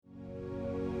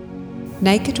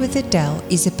Naked with Adele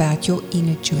is about your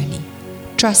inner journey,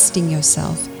 trusting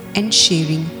yourself and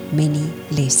sharing many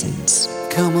lessons.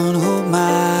 Come on, hold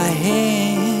my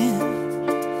hand.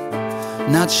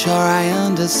 Not sure I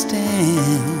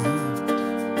understand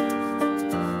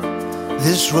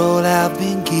this road I've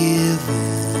been given,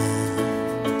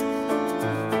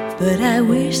 but I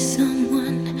wish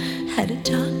someone had to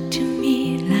talk to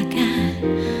me like I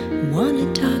want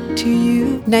to talk to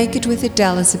you. Naked with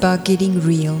Adele is about getting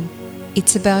real.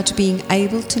 It's about being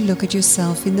able to look at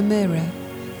yourself in the mirror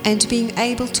and being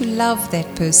able to love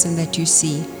that person that you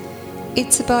see.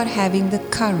 It's about having the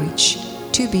courage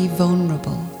to be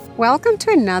vulnerable. Welcome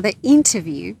to another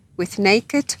interview with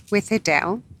Naked with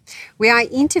Adele, where I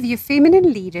interview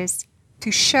feminine leaders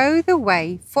to show the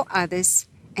way for others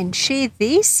and share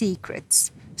their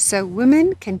secrets so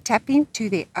women can tap into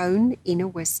their own inner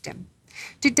wisdom.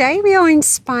 Today we are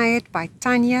inspired by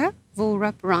Tanya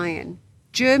Wollrup-Ryan,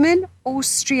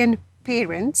 German-Austrian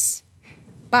parents,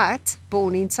 but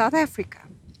born in South Africa.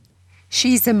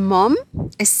 She's a mom,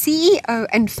 a CEO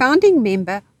and founding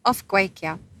member of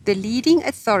Kwekja, the leading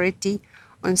authority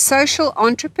on social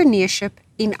entrepreneurship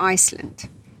in Iceland.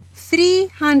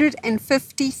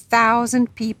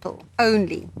 350,000 people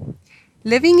only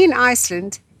living in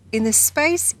Iceland in the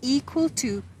space equal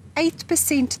to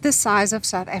 8% the size of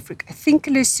South Africa. Think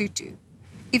Lesotho.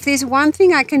 If there's one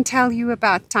thing I can tell you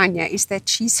about Tanya is that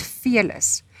she's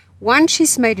fearless. Once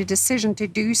she's made a decision to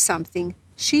do something,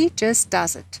 she just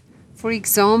does it. For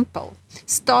example,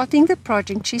 starting the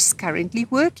project she's currently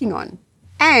working on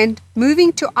and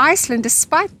moving to Iceland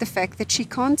despite the fact that she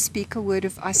can't speak a word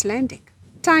of Icelandic.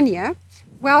 Tanya,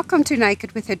 welcome to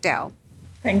Naked with Adele.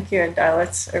 Thank you, Adele.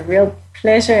 It's a real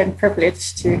pleasure and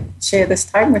privilege to share this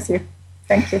time with you.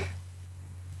 Thank you.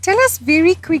 Tell us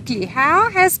very quickly, how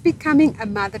has becoming a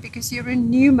mother, because you're a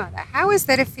new mother, how has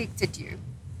that affected you?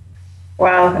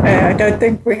 Well, I don't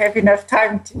think we have enough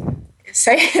time to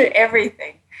say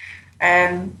everything.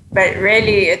 But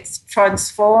really, it's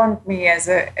transformed me as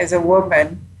a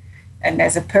woman and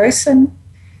as a person.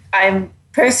 I'm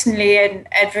personally an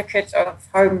advocate of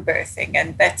home birthing,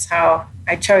 and that's how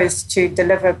I chose to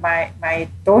deliver my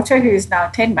daughter, who's now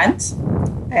 10 months.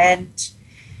 And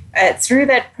through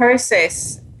that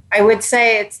process, I would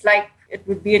say it's like it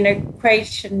would be an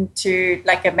equation to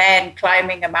like a man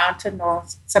climbing a mountain or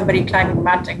somebody climbing a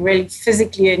mountain, really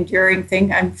physically enduring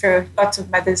thing. I'm sure lots of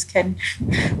mothers can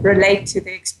relate to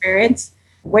the experience.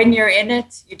 When you're in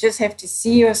it, you just have to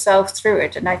see yourself through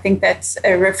it. And I think that's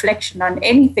a reflection on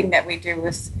anything that we do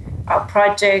with our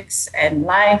projects and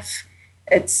life.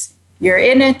 It's you're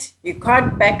in it, you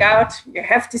can't back out, you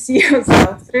have to see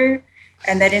yourself through.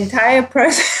 And that entire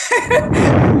process,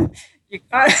 you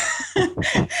can't.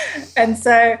 And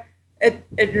so it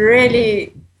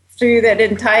really, through that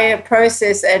entire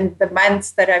process and the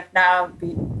months that I've now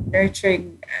been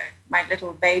nurturing my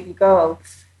little baby girl,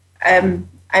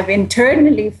 I've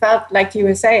internally felt, like you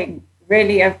were saying,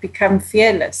 really I've become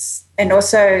fearless. And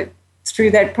also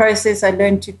through that process, I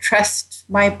learned to trust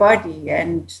my body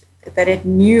and that it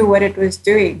knew what it was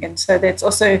doing. And so that's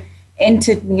also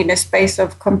entered me in a space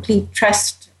of complete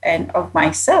trust and of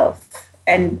myself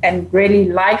and really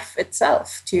life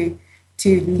itself to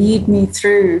lead me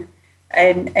through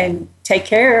and take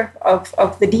care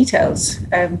of the details.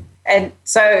 And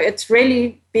so it's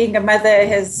really being a mother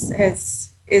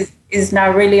is now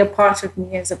really a part of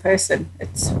me as a person.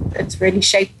 It's really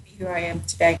shaped me who I am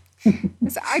today.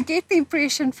 So I get the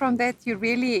impression from that you're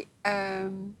really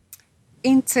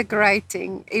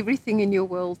integrating everything in your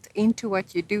world into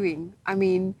what you're doing. I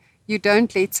mean, you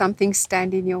don't let something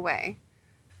stand in your way.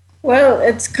 Well,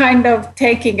 it's kind of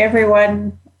taking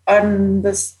everyone on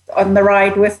the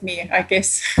ride with me, I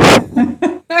guess.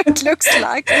 It looks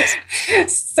like it.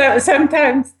 So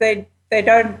sometimes they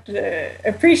don't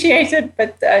appreciate it,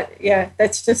 but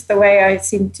that's just the way I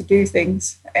seem to do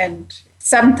things. And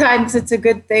sometimes it's a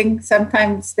good thing.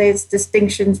 Sometimes there's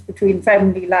distinctions between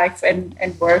family life and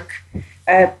work.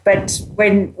 But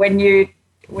when you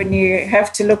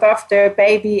have to look after a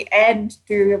baby and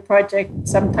do a project,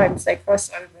 sometimes they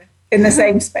cross over in the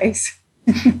same space.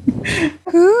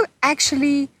 Who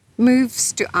actually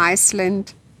moves to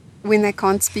Iceland when they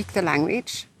can't speak the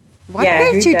language? What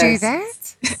made you do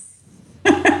that?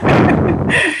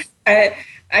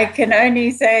 I can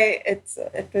only say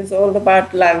it was all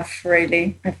about love,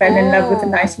 really. I fell in love with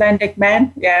an Icelandic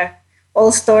man. Yeah,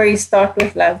 all stories start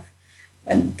with love.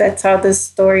 And that's how this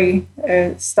story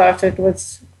started.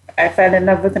 I fell in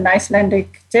love with an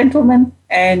Icelandic gentleman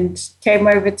and came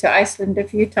over to Iceland a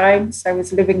few times. I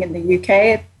was living in the UK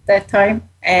at that time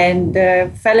and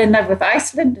fell in love with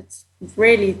Iceland. It's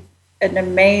really an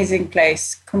amazing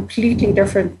place, completely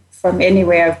different from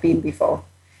anywhere I've been before.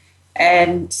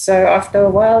 And so after a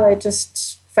while, I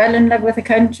just fell in love with the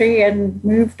country and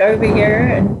moved over here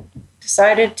and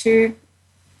decided to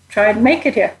try and make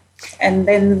it here. And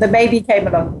then the baby came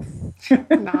along.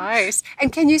 Nice.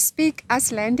 And can you speak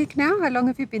Icelandic now? How long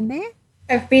have you been there?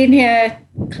 I've been here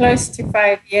close to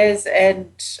 5 years,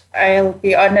 and I'll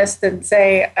be honest and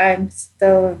say I'm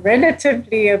still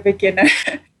relatively a beginner.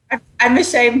 I'm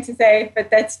ashamed to say, but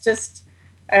that's just,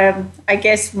 I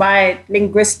guess my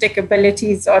linguistic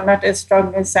abilities are not as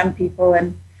strong as some people,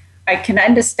 and I can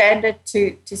understand it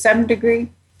to some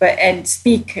degree, and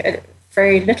speak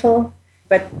very little.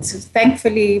 But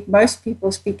thankfully, most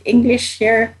people speak English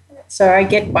here, so I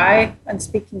get by on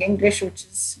speaking English, which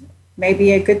is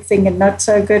maybe a good thing and not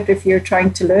so good if you're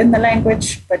trying to learn the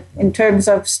language. But in terms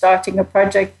of starting a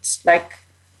project like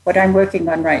what I'm working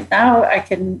on right now, I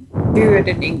can do it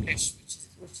in English,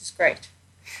 which is great.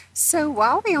 So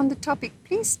while we're on the topic,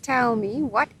 please tell me,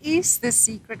 what is the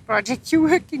secret project you're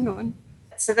working on?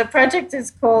 So the project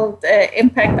is called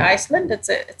Impact Iceland.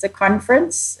 It's a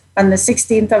conference on the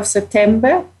 16th of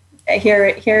September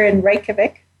here in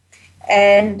Reykjavik.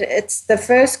 And it's the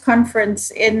first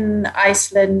conference in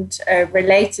Iceland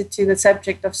related to the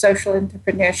subject of social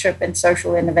entrepreneurship and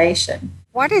social innovation.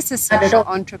 What is a social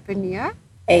entrepreneur?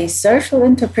 A social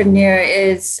entrepreneur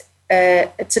is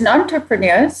it's an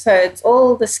entrepreneur, so it's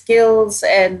all the skills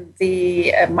and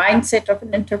the mindset of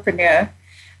an entrepreneur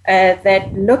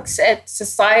that looks at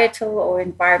societal or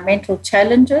environmental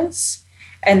challenges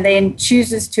and then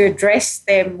chooses to address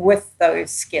them with those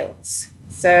skills.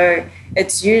 So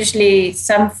it's usually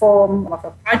some form of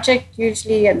a project,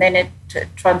 and then it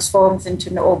transforms into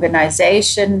an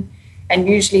organization. And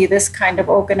usually this kind of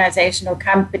organization or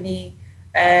company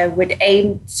would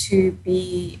aim to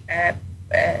be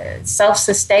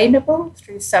self-sustainable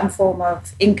through some form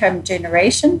of income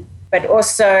generation, but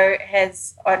also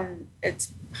has on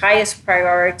its highest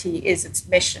priority is its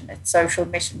mission, its social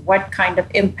mission, what kind of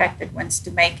impact it wants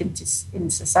to make in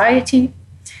society,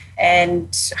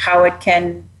 and how it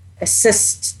can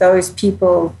assist those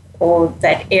people or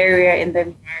that area in the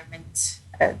environment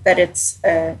that it's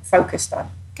focused on.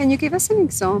 Can you give us an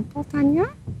example,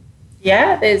 Tanya?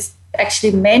 Yeah, there's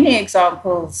actually many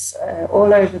examples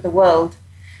all over the world.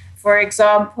 For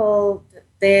example,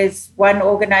 there's one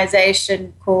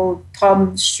organization called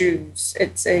Tom's Shoes.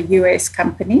 It's a US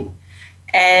company.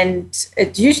 And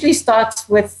it usually starts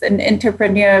with an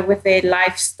entrepreneur with their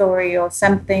life story or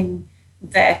something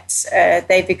that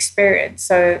they've experienced.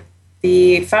 So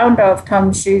the founder of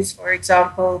Tom's Shoes, for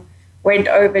example, went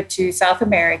over to South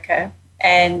America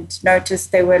and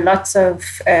noticed there were lots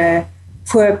of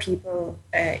poor people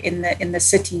in the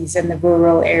cities and the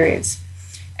rural areas.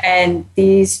 And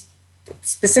these,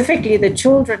 specifically the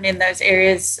children in those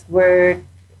areas, were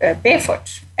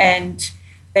barefoot, and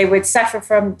they would suffer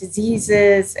from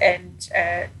diseases and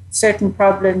certain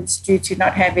problems due to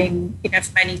not having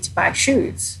enough money to buy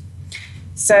shoes.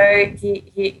 So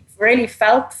he really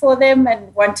felt for them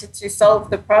and wanted to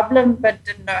solve the problem, but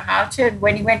didn't know how to. And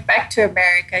when he went back to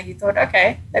America, he thought,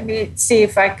 okay, let me see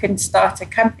if I can start a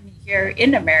company here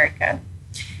in America.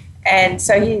 And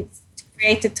so he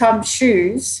created Tom's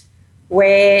Shoes,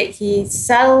 where he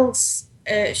sells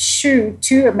a shoe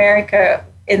to America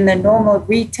in the normal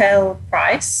retail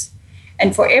price.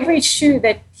 And for every shoe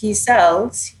that he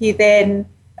sells, he then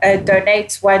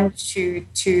donates one shoe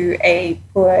to a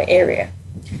poor area.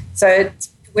 So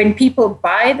when people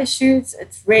buy the shoes,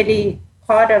 it's really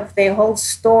part of their whole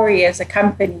story as a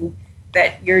company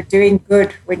that you're doing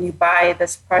good when you buy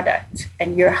this product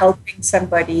and you're helping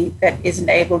somebody that isn't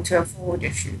able to afford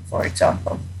a shoe, for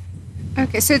example.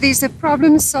 Okay, so there's a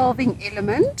problem-solving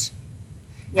element,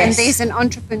 Yes. and there's an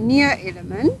entrepreneur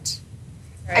element,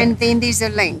 Right. and then there's a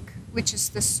link, which is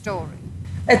the story.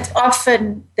 It's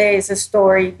often there's a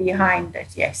story behind it,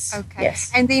 yes. Okay.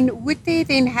 Yes. And then would there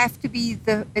then have to be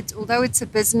although it's a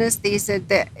business, there's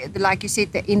the like you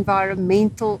said, the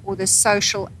environmental or the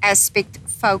social aspect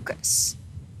focus.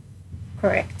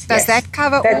 Correct. Does yes. that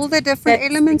cover all the different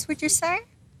elements, would you say?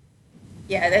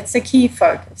 Yeah, that's the key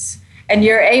focus. And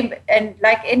and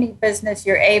like any business,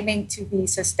 you're aiming to be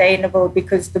sustainable,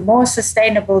 because the more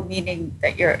sustainable, meaning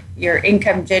that you're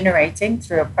income generating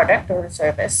through a product or a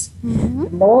service, Mm-hmm.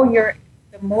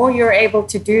 the more you're able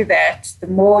to do that, the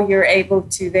more you're able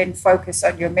to then focus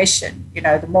on your mission.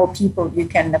 The more people you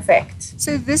can affect.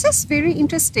 So this is very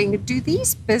interesting. Do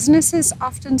these businesses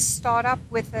often start up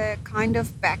with a kind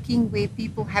of backing where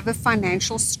people have a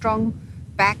financial strong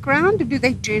background? Or do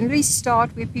they generally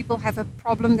start where people have a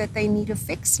problem that they need to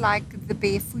fix, like the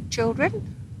barefoot children?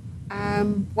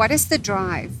 What is the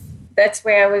drive? that's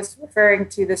where I was referring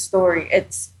to the story.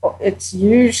 It's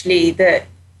usually that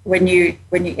when you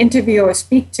interview or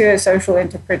speak to a social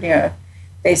entrepreneur,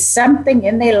 there's something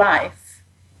in their life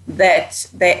that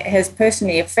has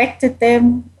personally affected them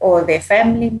or their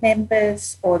family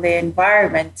members or their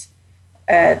environment,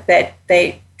 that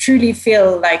they truly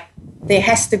feel like there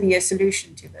has to be a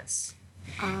solution to this.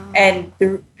 And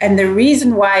the reason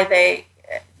why they,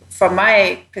 from my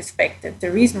perspective,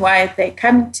 the reason why they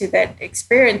come to that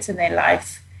experience in their life,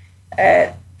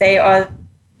 they are,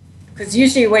 because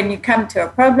usually when you come to a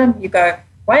problem, you go,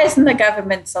 why isn't the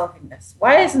government solving this?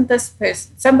 Why isn't this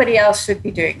person? Somebody else should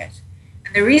be doing it.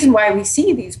 And the reason why we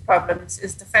see these problems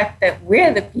is the fact that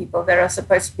we're the people that are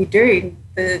supposed to be doing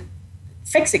the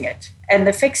fixing it. And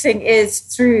the fixing is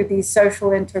through these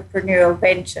social entrepreneurial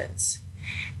ventures.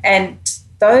 And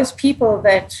those people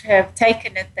that have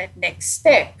taken it that next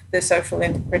step, the social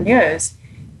entrepreneurs,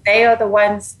 they are the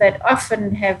ones that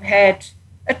often have had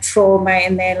a trauma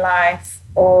in their life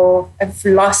or a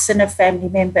loss in a family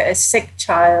member, a sick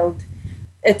child.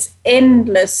 It's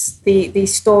endless, the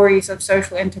stories of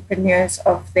social entrepreneurs,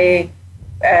 of their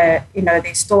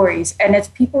stories. And it's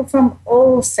people from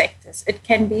all sectors. It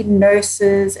can be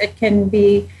nurses, it can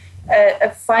be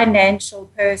a financial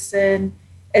person.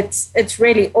 It's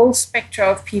really all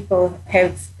spectra of people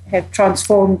have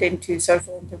transformed into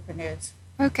social entrepreneurs.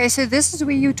 Okay, so this is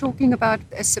where you're talking about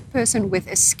as a person with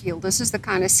a skill. This is the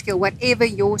kind of skill, whatever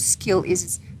your skill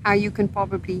is how you can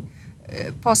possibly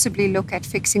look at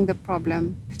fixing the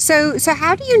problem. So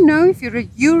how do you know if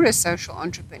you're a social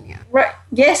entrepreneur? Right.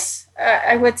 Yes,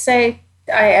 I would say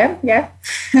I am, yeah.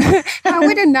 How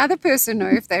would another person know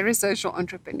if they're a social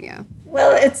entrepreneur?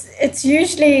 Well, it's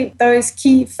usually those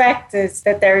key factors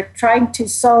that they're trying to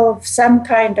solve some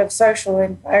kind of social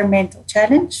environmental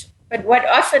challenge. But what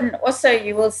often also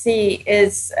you will see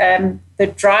is the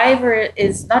driver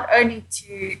is not only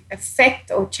to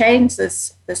affect or change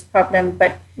this problem,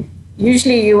 but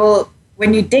usually you will,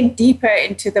 when you dig deeper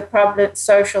into the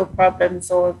social problems,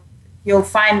 or you'll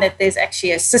find that there's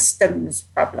actually a systems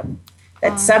problem.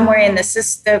 That somewhere in the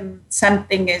system,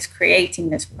 something is creating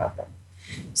this problem.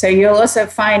 So you'll also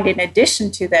find, in addition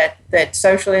to that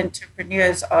social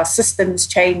entrepreneurs are systems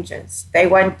changers. They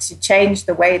want to change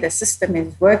the way the system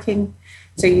is working.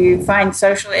 So you find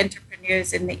social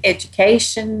entrepreneurs in the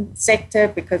education sector,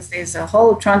 because there's a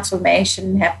whole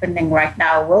transformation happening right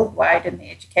now worldwide in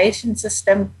the education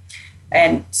system.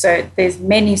 And so there's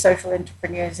many social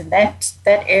entrepreneurs in that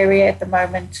area at the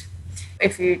moment.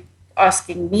 If you're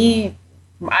asking me,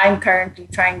 I'm currently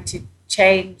trying to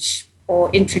change or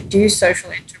introduce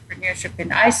social entrepreneurship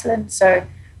in Iceland. So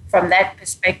from that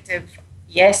perspective,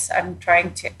 yes, I'm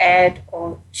trying to add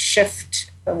or shift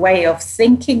a way of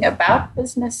thinking about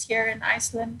business here in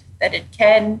Iceland, that it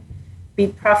can be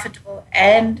profitable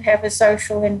and have a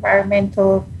social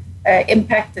environmental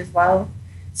impact as well.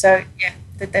 So yeah,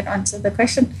 did that answer the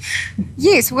question?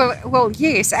 Yes, well,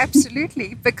 yes,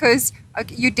 absolutely, because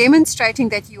you're demonstrating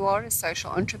that you are a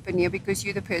social entrepreneur because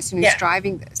you're the person who's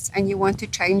driving this, and you want to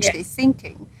change their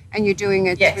thinking, and you're doing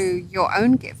it through your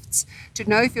own gifts. To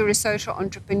know if you're a social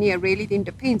entrepreneur really then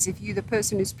depends if you're the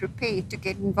person who's prepared to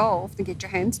get involved and get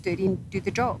your hands dirty and do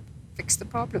the job, fix the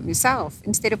problem yourself,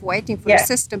 instead of waiting for a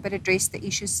system, but address the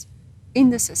issues in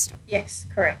the system. Yes,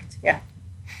 correct. Yeah.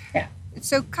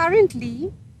 So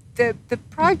currently, the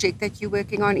project that you're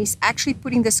working on is actually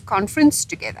putting this conference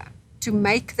together to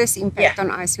make this impact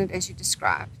on Iceland as you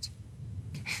described.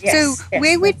 So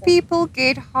where would people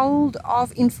get hold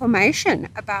of information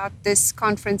about this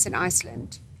conference in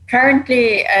Iceland?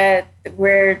 Currently,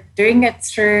 we're doing it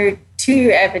through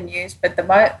two avenues, but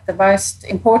the most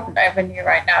important avenue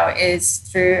right now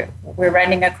is we're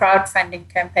running a crowdfunding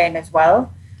campaign as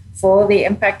well for the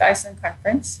Impact Iceland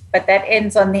conference, but that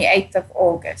ends on the 8th of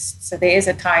August. So there is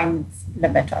a time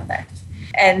limit on that.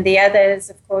 And the other is,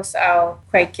 of course, our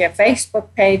Quakia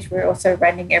Facebook page. We're also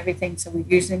running everything. So we're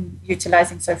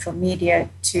utilizing social media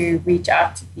to reach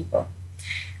out to people.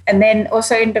 And then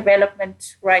also in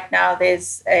development right now,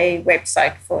 there's a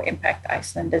website for Impact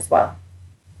Iceland as well.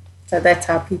 So that's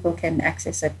how people can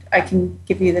access it. I can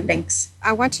give you the links.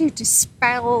 I want you to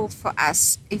spell for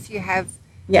us if you have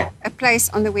a place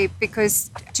on the web, because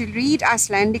to read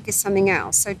Icelandic is something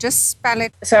else. So just spell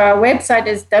it. So our website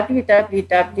is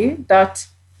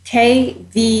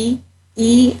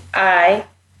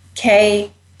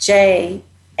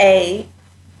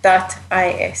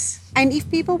www.kveikja.is. And if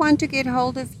people want to get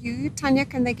hold of you, Tanya,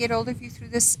 can they get hold of you through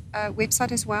this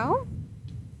website as well?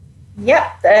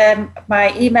 Yep.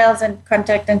 My emails and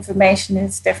contact information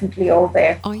is definitely all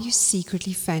there. Are you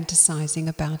secretly fantasizing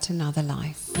about another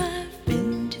life? I've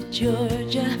been to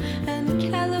Georgia and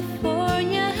California.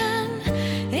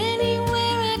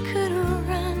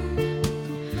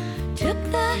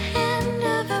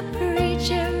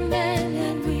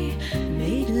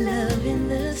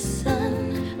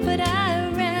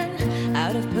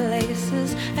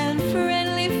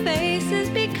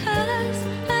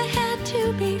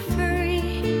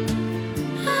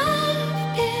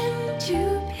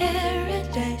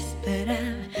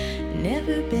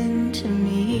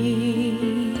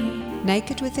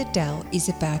 Naked with Adele is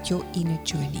about your inner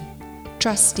journey,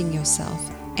 trusting yourself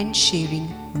and sharing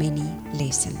many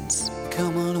lessons.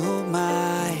 Come on, hold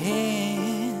my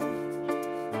hand.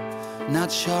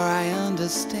 Not sure I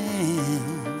understand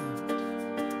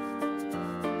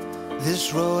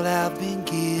this road I've been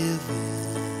given.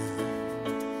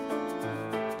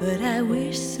 But I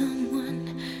wish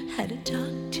someone had to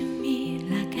talk to me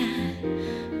like I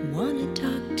wanna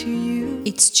talk to you.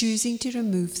 It's choosing to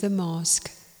remove the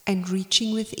mask and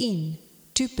reaching within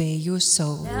to bare your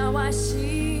soul. Now I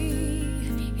see,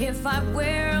 if I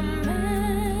wear a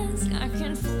mask, I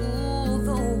can fool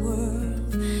the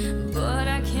world, but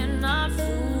I cannot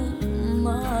fool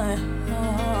my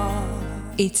heart.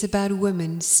 It's about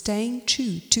women staying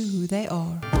true to who they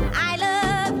are. I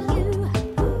love you,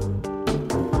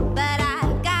 but I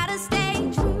gotta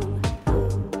stay true.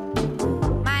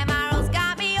 My morals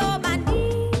got me on my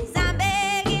knees, I'm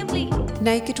begging please.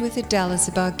 Naked with Adele is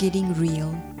about getting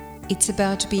real. It's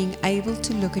about being able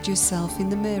to look at yourself in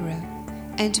the mirror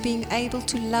and being able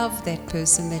to love that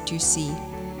person that you see.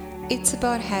 It's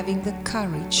about having the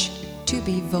courage to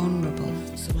be vulnerable.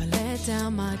 So I let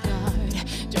down my guard,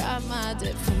 drop my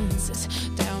defenses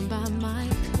down by my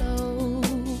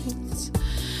clothes.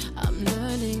 I'm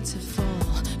learning to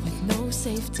fall with no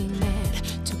safety net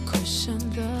to cushion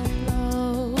the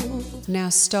blow. Now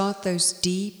start those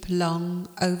deep, long,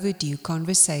 overdue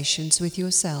conversations with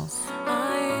yourself.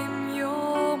 I'm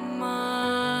your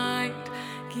mind,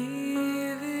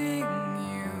 giving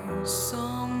you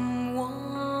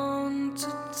someone to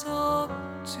talk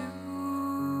to.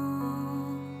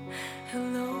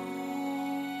 Hello.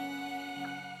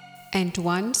 And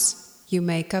once you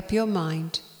make up your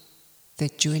mind, the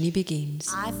journey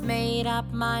begins. I've made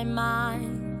up my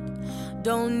mind.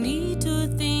 Don't need to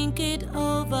think it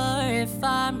over. If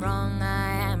I'm wrong,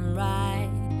 I am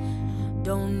right.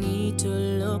 Don't need to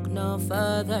look no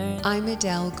further. I'm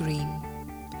Adele Green,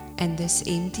 and this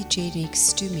empty chair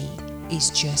next to me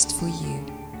is just for you.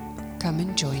 Come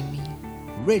and join me.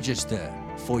 Register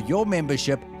for your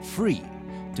membership free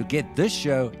to get this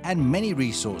show and many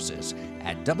resources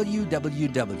at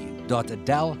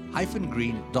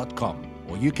www.adele-green.com,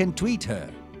 or you can tweet her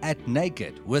at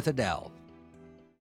Naked with Adele.